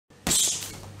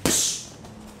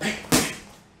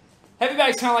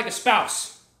bag's kind of like a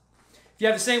spouse. If you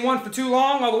have the same one for too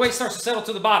long, all the weight starts to settle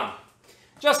to the bottom.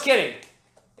 Just kidding.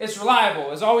 It's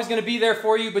reliable. It's always going to be there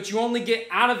for you, but you only get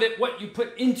out of it what you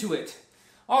put into it.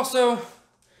 Also,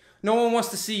 no one wants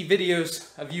to see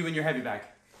videos of you and your heavy bag.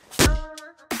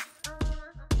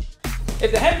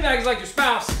 If the heavy bag is like your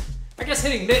spouse, I guess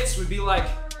hitting mitts would be like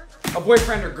a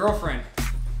boyfriend or girlfriend.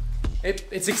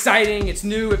 It's exciting, it's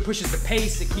new, it pushes the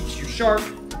pace, it keeps you sharp.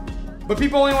 But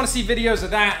people only want to see videos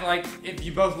of that like if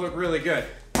you both look really good.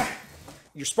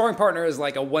 Your sparring partner is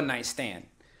like a one-night stand.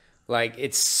 Like,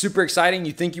 it's super exciting,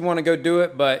 you think you want to go do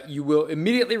it, but you will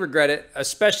immediately regret it,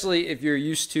 especially if you're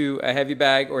used to a heavy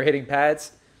bag or hitting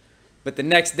pads. But the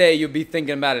next day, you'll be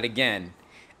thinking about it again.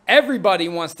 Everybody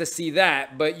wants to see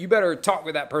that, but you better talk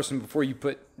with that person before you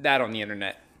put that on the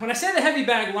internet. When I say the heavy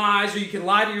bag lies, or you can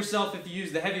lie to yourself if you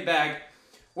use the heavy bag,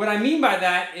 what I mean by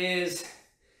that is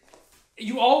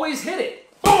you always hit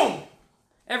it. Boom!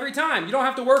 Every time. You don't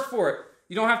have to work for it.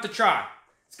 You don't have to try.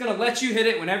 It's going to let you hit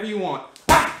it whenever you want.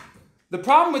 The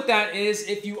problem with that is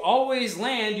if you always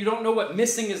land, you don't know what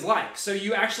missing is like. So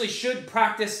you actually should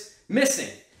practice missing.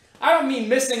 I don't mean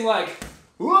missing like,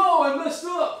 whoa, I messed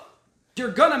up.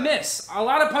 You're gonna miss. A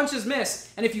lot of punches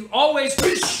miss. And if you always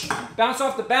bounce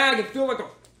off the bag and feel like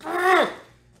a,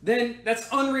 then that's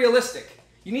unrealistic.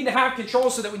 You need to have control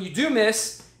so that when you do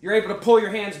miss, you're able to pull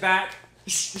your hands back.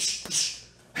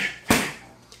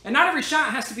 And not every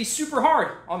shot has to be super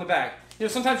hard on the bag. You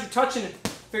know, sometimes you're touching and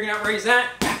figuring out where he's at.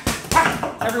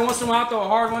 Every once in a while, throw a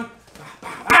hard one.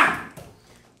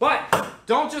 But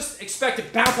don't just expect to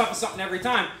bounce off of something every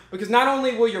time, because not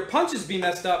only will your punches be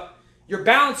messed up, your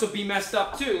balance will be messed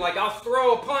up too. Like, I'll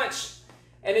throw a punch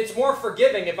and it's more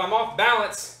forgiving if I'm off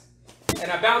balance and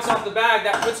I bounce off the bag,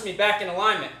 that puts me back in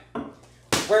alignment.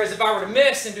 Whereas if I were to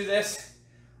miss and do this,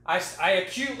 I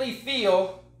acutely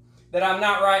feel that I'm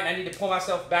not right and I need to pull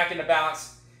myself back into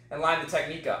balance and line the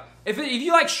technique up. If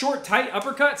you like short, tight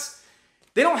uppercuts,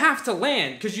 they don't have to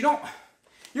land, because you're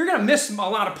gonna miss a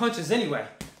lot of punches anyway.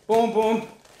 Boom, boom.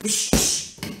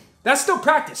 That's still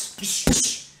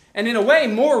practice. And in a way,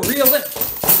 more realistic.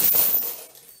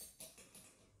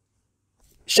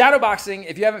 Shadowboxing,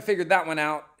 if you haven't figured that one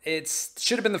out, it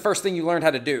should have been the first thing you learned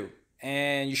how to do.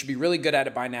 And you should be really good at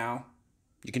it by now.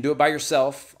 You can do it by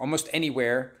yourself, almost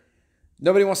anywhere.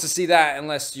 Nobody wants to see that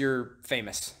unless you're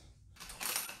famous.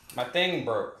 My thing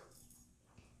broke.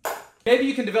 Maybe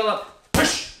you can develop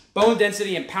bone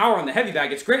density and power on the heavy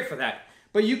bag. It's great for that.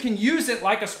 But you can use it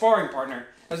like a sparring partner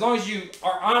as long as you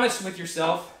are honest with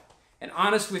yourself and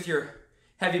honest with your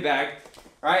heavy bag,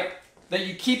 right? That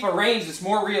you keep a range that's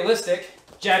more realistic.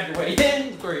 Jab your way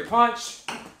in, throw your punch,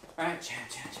 right? Jab,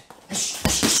 jab, jab.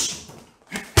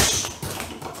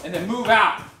 And then move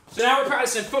out. So now we're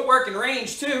practicing footwork and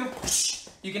range too.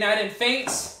 You can add in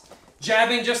feints,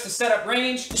 jabbing just to set up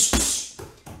range.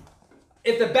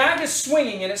 If the bag is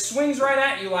swinging and it swings right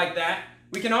at you like that,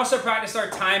 we can also practice our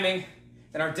timing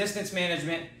and our distance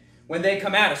management when they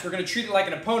come at us. We're going to treat it like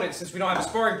an opponent since we don't have a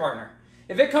sparring partner.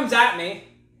 If it comes at me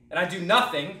and I do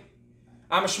nothing,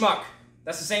 I'm a schmuck.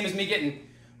 That's the same as me getting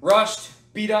rushed,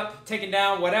 beat up, taken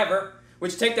down, whatever,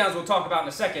 which takedowns we'll talk about in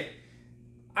a second.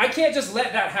 I can't just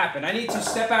let that happen. I need to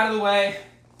step out of the way,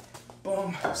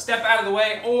 boom, step out of the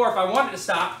way, or if I wanted to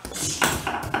stop,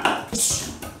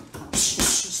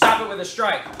 stop it with a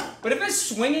strike. But if it's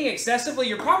swinging excessively,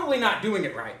 you're probably not doing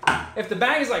it right. If the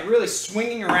bag is like really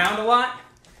swinging around a lot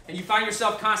and you find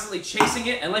yourself constantly chasing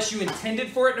it unless you intended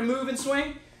for it to move and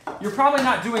swing, you're probably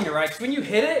not doing it right. Because when you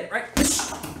hit it, right,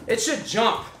 it should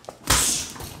jump.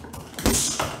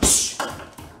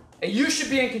 And you should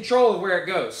be in control of where it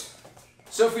goes.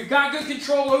 So if we've got good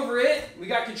control over it, we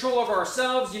got control over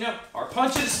ourselves, you know, our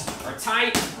punches are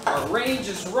tight, our range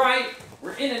is right,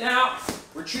 we're in and out.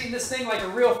 We're treating this thing like a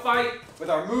real fight with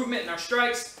our movement and our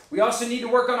strikes. We also need to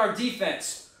work on our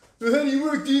defense. So how do you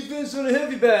work defense on a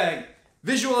heavy bag?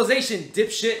 Visualization,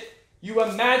 dipshit. You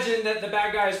imagine that the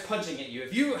bad guy is punching at you.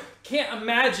 If you can't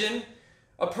imagine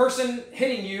a person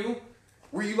hitting you,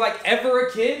 were you like ever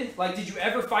a kid? Like, did you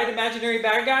ever fight imaginary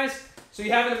bad guys? So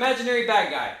you have an imaginary bad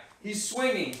guy. He's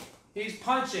swinging. He's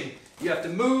punching. You have to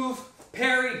move,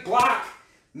 parry, block.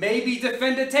 Maybe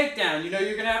defend a takedown. You know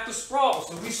you're going to have to sprawl.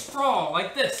 So we sprawl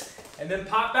like this and then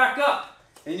pop back up.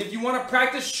 And if you want to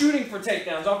practice shooting for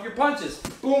takedowns off your punches,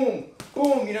 boom,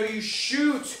 boom, you know, you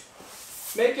shoot.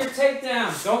 Make your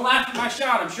takedown. Don't laugh at my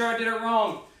shot. I'm sure I did it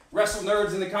wrong. Wrestle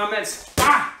nerds in the comments.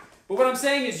 Ah! But what I'm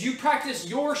saying is you practice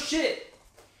your shit.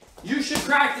 You should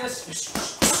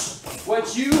practice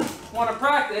what you want to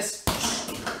practice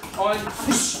on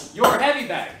your heavy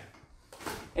bag.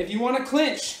 If you want to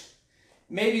clinch,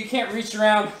 maybe you can't reach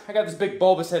around. I got this big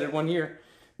bulbous headed one here.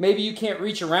 Maybe you can't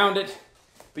reach around it,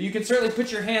 but you can certainly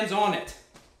put your hands on it.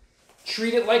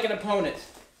 Treat it like an opponent.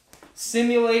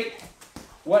 Simulate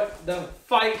what the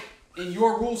fight in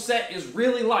your rule set is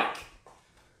really like.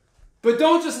 But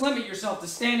don't just limit yourself to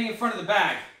standing in front of the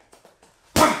bag,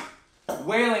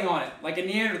 wailing on it like a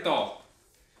Neanderthal.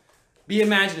 Be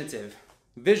imaginative.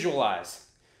 Visualize.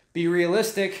 Be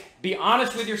realistic. Be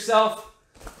honest with yourself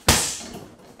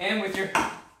and with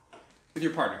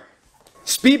your partner.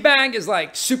 Speed bag is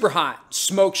like super hot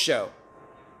smoke show.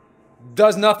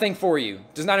 Does nothing for you.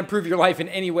 Does not improve your life in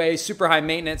any way. Super high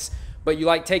maintenance, but you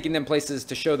like taking them places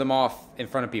to show them off in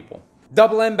front of people.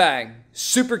 Double M bag,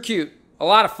 super cute, a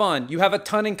lot of fun. You have a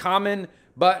ton in common,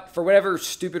 but for whatever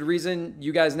stupid reason,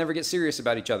 you guys never get serious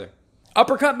about each other.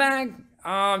 Uppercut bag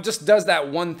just does that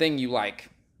one thing you like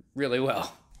really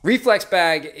well. Reflex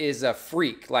bag is a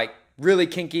freak, like really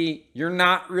kinky. You're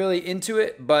not really into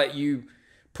it, but you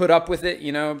put up with it,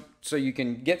 you know, so you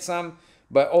can get some,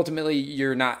 but ultimately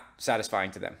you're not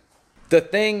satisfying to them. The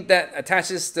thing that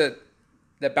attaches to,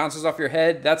 that bounces off your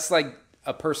head, that's like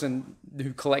a person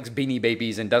who collects Beanie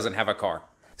Babies and doesn't have a car.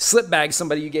 Slip bag,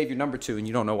 somebody you gave your number to and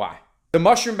you don't know why. The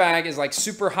mushroom bag is like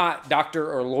super hot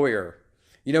doctor or lawyer.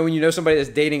 You know, when you know somebody that's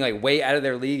dating like way out of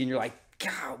their league and you're like,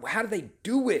 God, how do they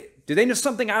do it? Do they know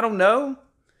something I don't know?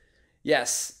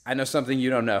 Yes, I know something you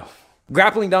don't know.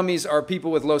 Grappling dummies are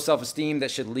people with low self-esteem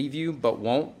that should leave you but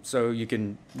won't, so you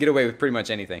can get away with pretty much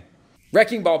anything.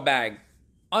 Wrecking ball bag,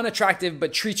 unattractive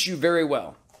but treats you very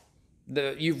well.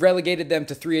 You've relegated them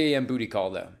to 3 a.m. booty call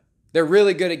though. They're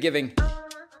really good at giving